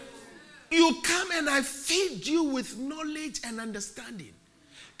 You come and I feed you with knowledge and understanding.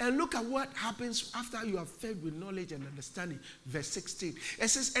 And look at what happens after you are fed with knowledge and understanding. Verse 16. It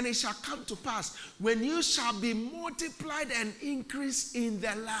says, and it shall come to pass when you shall be multiplied and increase in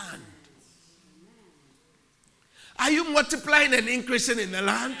the land. Are you multiplying and increasing in the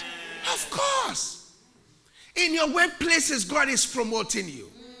land? Of course. In your workplaces, God is promoting you.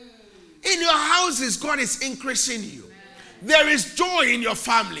 In your houses, God is increasing you. There is joy in your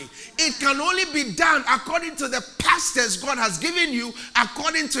family. It can only be done according to the pastors God has given you,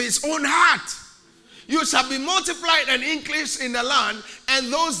 according to his own heart. You shall be multiplied and increased in the land,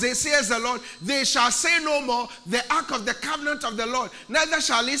 and those days, says the Lord, they shall say no more, the ark of the covenant of the Lord. Neither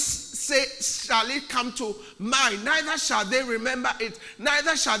shall it come to mind, neither shall they remember it,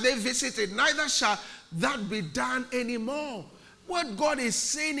 neither shall they visit it, neither shall that be done anymore. What God is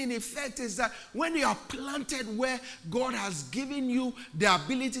saying in effect is that when you are planted where God has given you the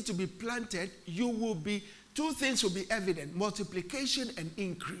ability to be planted, you will be, two things will be evident: multiplication and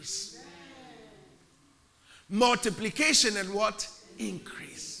increase. Multiplication and what?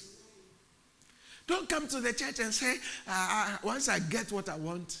 Increase. Don't come to the church and say, once I get what I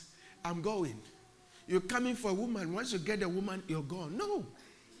want, I'm going. You're coming for a woman. Once you get a woman, you're gone. No.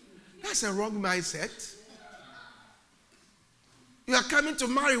 That's a wrong mindset. You are coming to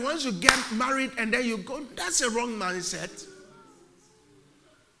marry. Once you get married and then you go, that's a wrong mindset.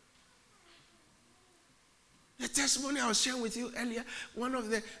 The testimony I was sharing with you earlier, one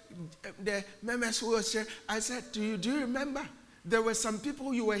of the members who was sharing, I said to you, do you remember? There were some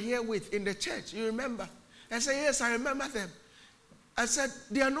people you were here with in the church. You remember? I said, yes, I remember them. I said,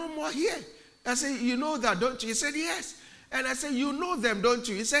 they are no more here. I said, you know that, don't you? He said, yes. And I said, you know them, don't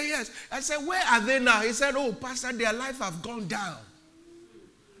you? He said, yes. I said, where are they now? He said, oh, Pastor, their life have gone down.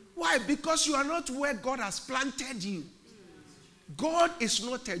 Why? Because you are not where God has planted you. God is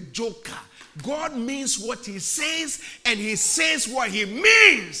not a joker. God means what he says, and he says what he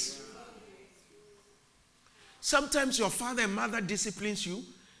means. Sometimes your father and mother disciplines you,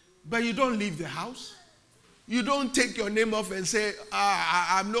 but you don't leave the house. You don't take your name off and say,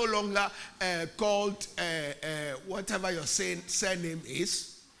 I'm no longer called whatever your surname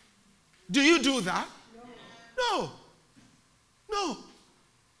is. Do you do that? No. No.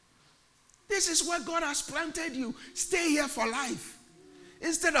 This is where God has planted you. Stay here for life.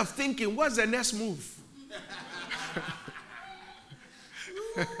 Instead of thinking, what's the next move?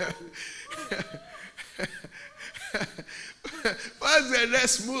 What's the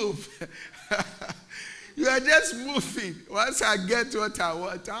next move? You are just moving. Once I get what I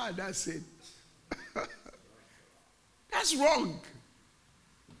want, that's it. That's wrong.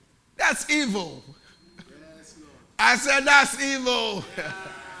 That's evil. Yes, I said that's evil. Yeah.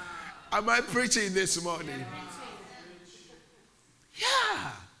 Am I preaching this morning?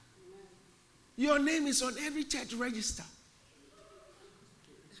 Yeah. Your name is on every church register.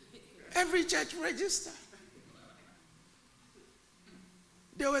 Every church register.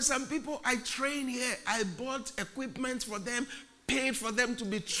 There were some people I trained here. I bought equipment for them, paid for them to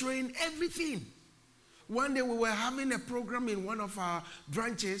be trained, everything. One day we were having a program in one of our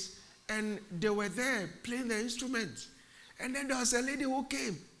branches, and they were there playing the instruments. And then there was a lady who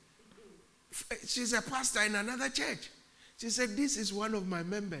came. She's a pastor in another church. She said, this is one of my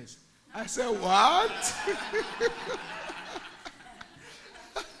members. I said, what?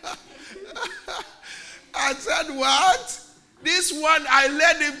 I said, what? This one, I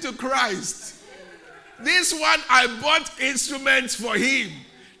led him to Christ. This one, I bought instruments for him.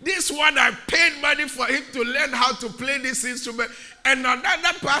 This one, I paid money for him to learn how to play this instrument. And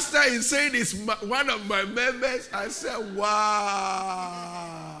another pastor is saying it's one of my members. I said,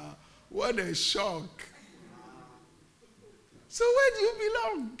 wow. What a shock. So where do you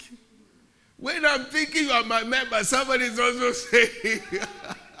belong? When I'm thinking you are my member, somebody is also saying,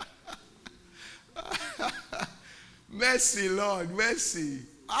 mercy, Lord, mercy.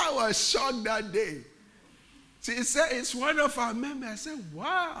 I was shocked that day. She said, it's one of our members. I said,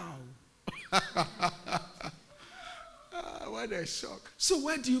 wow. What a shock. So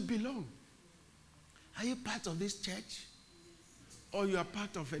where do you belong? Are you part of this church? Or you are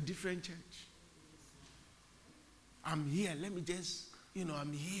part of a different church? I'm here, let me just,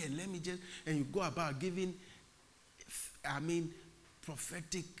 I'm here, let me just, and you go about giving,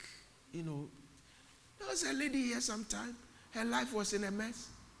 prophetic, There was a lady here sometime, her life was in a mess,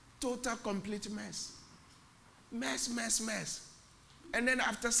 total, complete mess. Mess. And then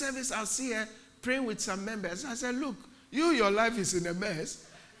after service, I'll see her praying with some members. I said, look, your life is in a mess,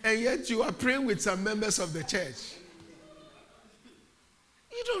 and yet you are praying with some members of the church.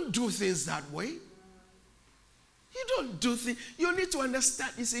 You don't do things that way. You don't do things. You need to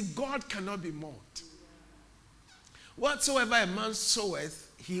understand. You see, God cannot be mocked. Whatsoever a man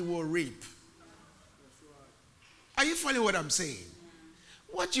soweth, he will reap. Are you following what I'm saying?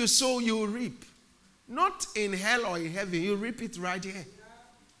 What you sow, you will reap. Not in hell or in heaven. You reap it right here.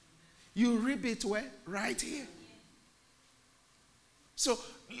 You reap it where? Right here. So,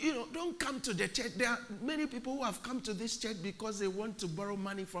 don't come to the church. There are many people who have come to this church because they want to borrow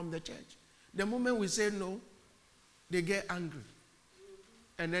money from the church. The moment we say no, they get angry.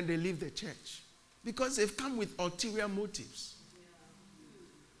 And then they leave the church. Because they've come with ulterior motives.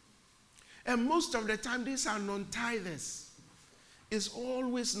 And most of the time, these are non-tithers. It's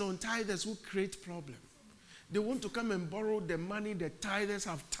always non-tithers who create problems. They want to come and borrow the money the tithers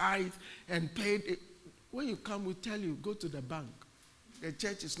have tithed and paid. When you come, we tell you, go to the bank. The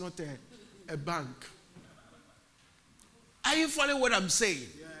church is not a bank. Are you following what I'm saying?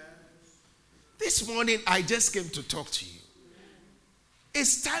 Yes. This morning, I just came to talk to you.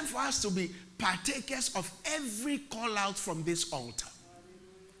 It's time for us to be partakers of every call out from this altar.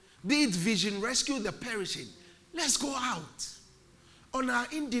 Be it Vision Rescue the Perishing. Let's go out. On our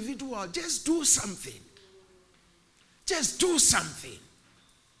individual, just do something. Just do something.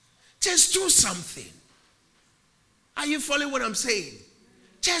 Just do something. Are you following what I'm saying?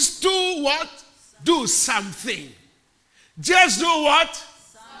 Just do what? Do something. Just do what?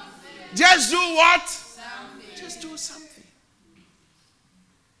 Something. Just do what? Something. Just do something.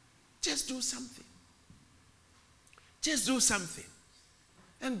 Just do something. Just do something.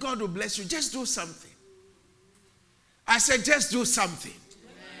 And God will bless you. Just do something. I said, just do something.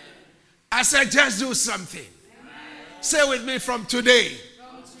 Amen. I said, just do something. Amen. Say with me, from today,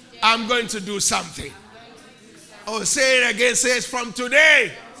 I'm going to do something. Oh, say it again. Say it, from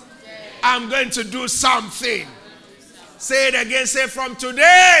today, I'm going to do something. Say it again. Say, from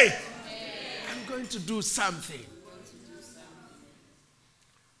today, I'm going to do something.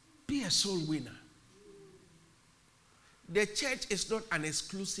 Be a soul winner. The church is not an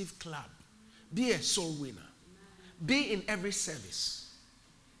exclusive club. Be a soul winner. Be in every service.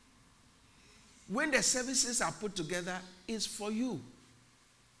 When the services are put together, it's for you.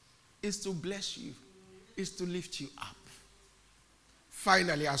 It's to bless you. Is to lift you up.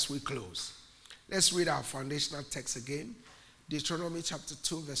 Finally, as we close, let's read our foundational text again. Deuteronomy chapter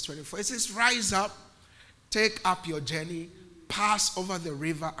 2, verse 24. It says, rise up, take up your journey, pass over the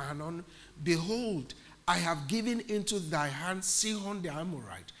river Arnon. Behold, I have given into thy hand Sihon the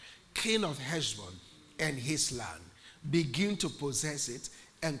Amorite, king of Heshbon, and his land. Begin to possess it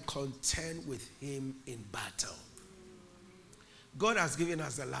and contend with him in battle. God has given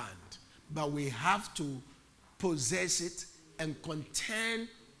us the land, but we have to possess it and contend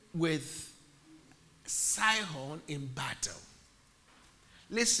with Sihon in battle.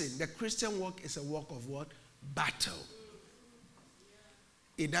 Listen, the Christian walk is a walk of what? Battle.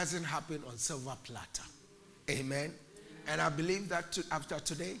 It doesn't happen on silver platter. Amen. And I believe that after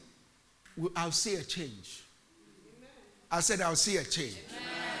today, I'll see a change. I said I'll see a change.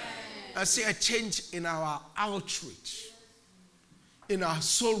 I'll see a change in our outreach, in our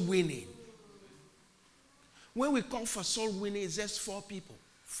soul winning. When we call for soul winning, it's just 4 people.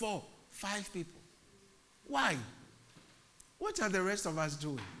 4, 5 people. Why? What are the rest of us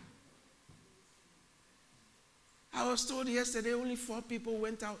doing? I was told yesterday only 4 people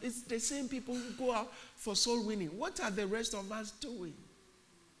went out. It's the same people who go out for soul winning. What are the rest of us doing?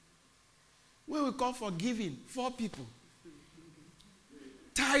 When we call for giving, 4 people.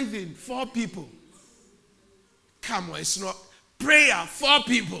 Tithing, 4 people. Come on, it's not. Prayer, 4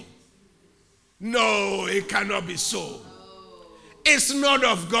 people. No, it cannot be so. It's not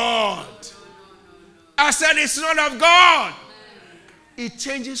of God. I said it's not of God. It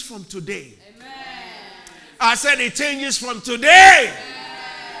changes from today. I said it changes from today.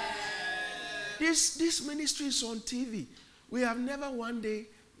 This ministry is on TV. We have never one day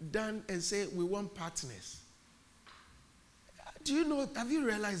done and say we want partners. Do you know, have you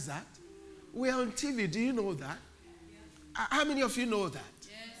realized that? We are on TV. Do you know that? How many of you know that?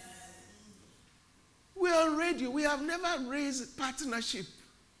 Yes. We are on radio. We have never raised partnership.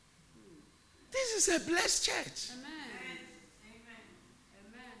 This is a blessed church. Amen.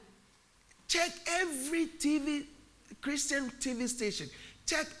 Amen. Check every Christian TV station.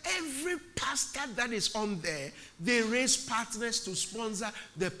 Check every pastor that is on there. They raise partners to sponsor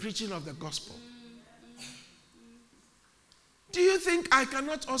the preaching of the gospel. Do you think I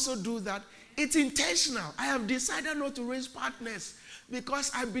cannot also do that It's intentional. I have decided not to raise partners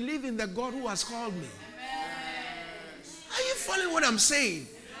because I believe in the God who has called me. Are you following what I'm saying?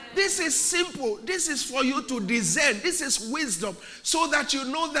 This is simple. This is for you to discern. This is wisdom, so that you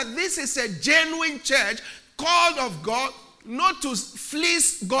know that this is a genuine church called of God, not to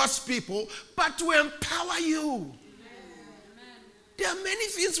fleece God's people, but to empower you. Amen. There are many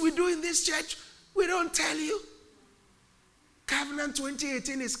things we do in this church we don't tell you. Covenant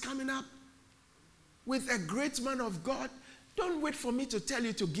 2018 is coming up with a great man of God. Don't wait for me to tell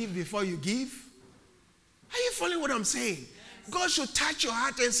you to give before you give. Are you following what I'm saying? God should touch your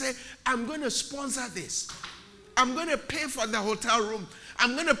heart and say, I'm going to sponsor this. I'm going to pay for the hotel room.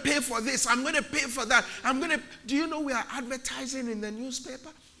 I'm going to pay for this. I'm going to pay for that. Do you know we are advertising in the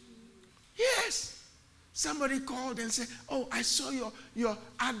newspaper? Yes. Somebody called and said, oh, I saw your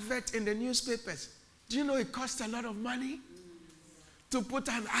advert in the newspapers. Do you know it costs a lot of money to put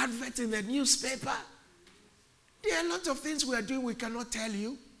an advert in the newspaper? There are a lot of things we are doing we cannot tell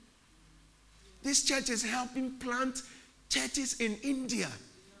you. This church is helping plant churches in India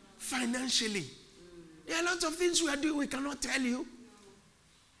financially. There are a lot of things we are doing we cannot tell you.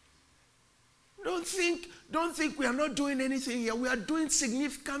 Don't think we are not doing anything here. We are doing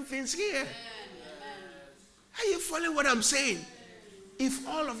significant things here. Are you following what I'm saying? If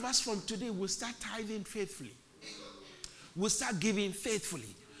all of us from today will start tithing faithfully, we'll start giving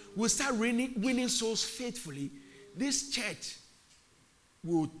faithfully, we'll start winning souls faithfully, this church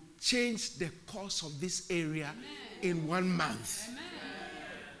will change the course of this area in 1 month.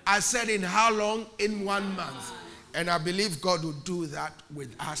 I said in how long? In 1 month. And I believe God will do that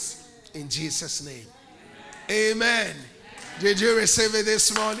with us in Jesus' name. Amen. Did you receive it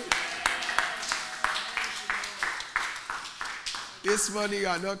this morning? This morning you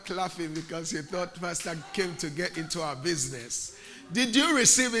are not clapping because you thought Pastor came to get into our business. Did you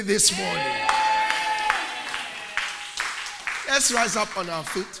receive it this morning? Let's rise up on our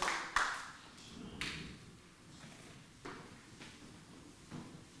feet.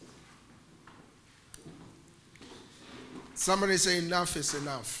 Somebody say enough is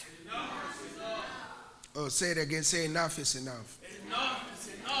enough. Enough is enough. Oh, say it again. Say enough is enough. Enough is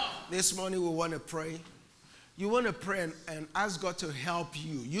enough. This morning we want to pray. You want to pray and ask God to help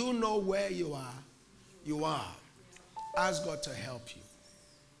you. You know where you are. You are. Ask God to help you.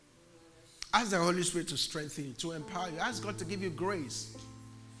 Ask the Holy Spirit to strengthen you, to empower you. Ask God to give you grace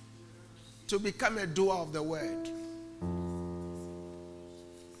to become a doer of the word.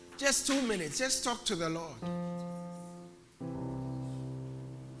 Just 2 minutes. Just talk to the Lord.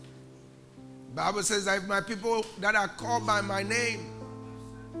 The Bible says that if my people that are called by my name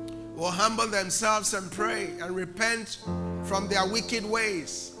will humble themselves and pray and repent from their wicked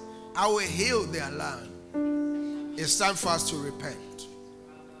ways, I will heal their land. It's time for us to repent.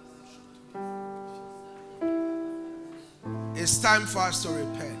 It's time for us to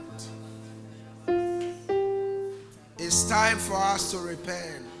repent. It's time for us to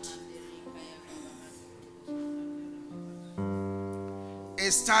repent.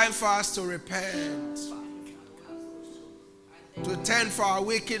 It's time for us to repent. To turn from our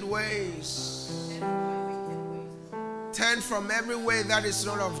wicked ways. Turn from every way that is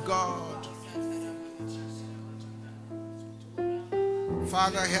not of God.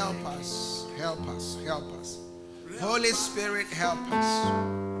 Father, help us. Help us. Help us. Holy Spirit, help us.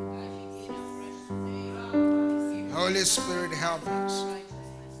 Holy Spirit, help us.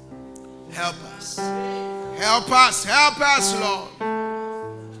 Help us. Help us. Help us, Lord.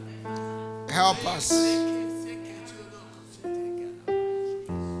 Help us.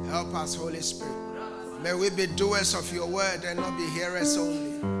 Help us, Holy Spirit. May we be doers of your word and not be hearers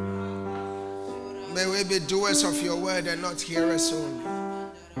only. May we be doers of your word and not hearers only.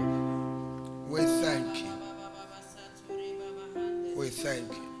 We thank you. We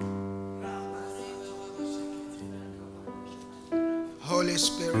thank you. Holy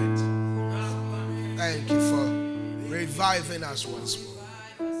Spirit, thank you for reviving us once more.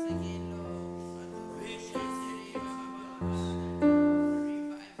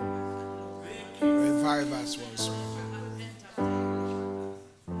 Revive us once more.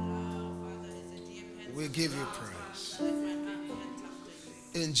 We give you praise.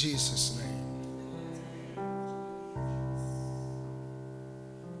 In Jesus' name.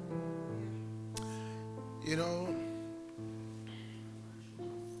 You know,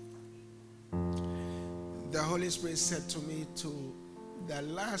 the Holy Spirit said to me the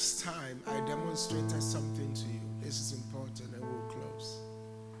last time I demonstrated something to you. This is important and we'll close.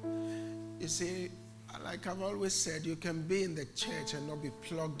 You see, like I've always said, you can be in the church and not be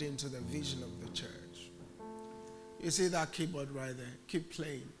plugged into the vision of the church. You see that keyboard right there? Keep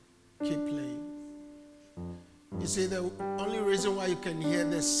playing. Keep playing. You see, the only reason why you can hear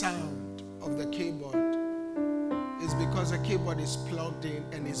the sound of the keyboard is because the keyboard is plugged in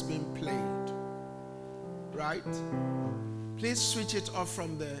and is being played. Right? Please switch it off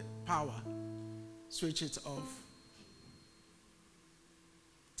from the power. Switch it off.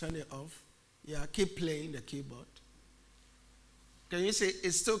 Turn it off. Yeah, keep playing the keyboard. Can you see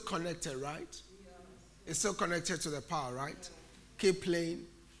it's still connected, right? It's still connected to the power, right? Keep playing.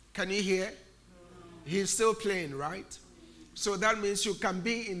 Can you hear? He's still playing, right? So that means you can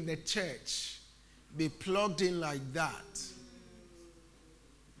be in the church, be plugged in like that,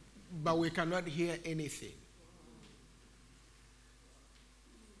 but we cannot hear anything.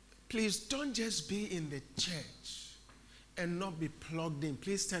 Please don't just be in the church and not be plugged in.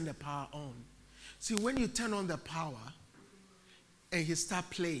 Please turn the power on. See, when you turn on the power and he start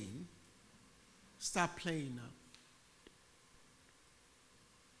playing now.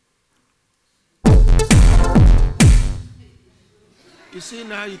 You see,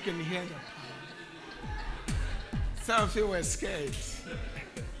 now you can hear the power. Some of you were scared.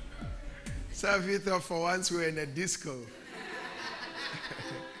 Some of you thought for once we were in a disco.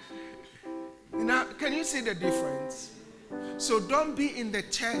 Now, can you see the difference? So don't be in the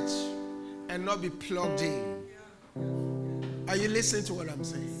church and not be plugged in. Are you listening to what I'm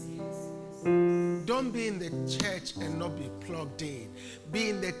saying? Don't be in the church and not be plugged in. Be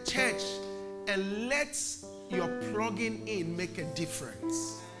in the church and let your plugging in make a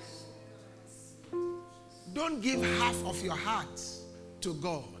difference. Don't give half of your heart to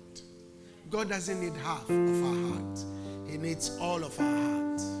God. God doesn't need half of our heart. He needs all of our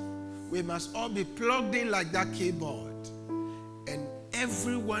heart. We must all be plugged in like that keyboard. And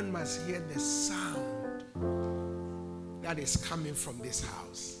everyone must hear the sound that is coming from this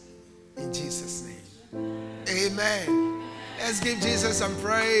house. In Jesus' name. Amen. Let's give Jesus some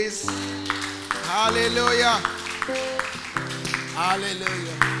praise. Hallelujah.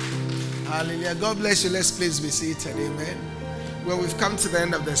 Hallelujah. Hallelujah. God bless you. Let's please be seated. Amen. Well, we've come to the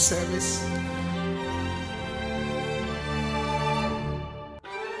end of the service.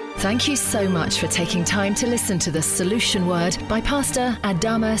 Thank you so much for taking time to listen to the Solution Word by Pastor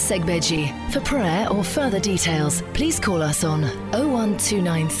Adama Segbeji. For prayer or further details, please call us on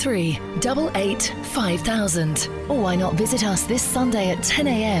 01293 88 5000. Or why not visit us this Sunday at 10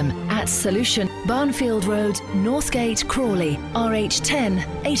 a.m. at Solution, Barnfield Road, Northgate, Crawley, RH10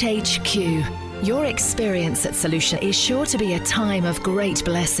 8HQ. Your experience at Solution is sure to be a time of great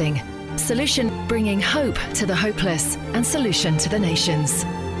blessing. Solution, bringing hope to the hopeless and solution to the nations.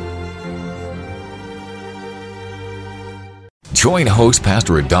 Join host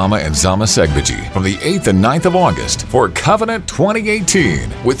Pastor Adama and Zama Segbeji from the 8th and 9th of August for Covenant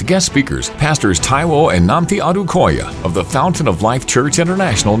 2018 with guest speakers Pastors Taiwo and Namti Adukoya of the Fountain of Life Church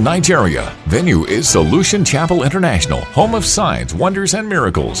International, Nigeria. Venue is Solution Chapel International, home of signs, wonders, and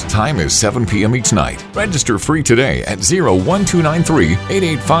miracles. Time is 7 p.m. each night. Register free today at 01293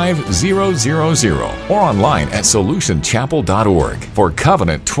 885 000 or online at solutionchapel.org for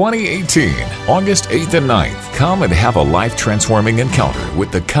Covenant 2018, August 8th and 9th. Come and have a life transforming encounter with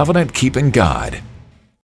the covenant-keeping God.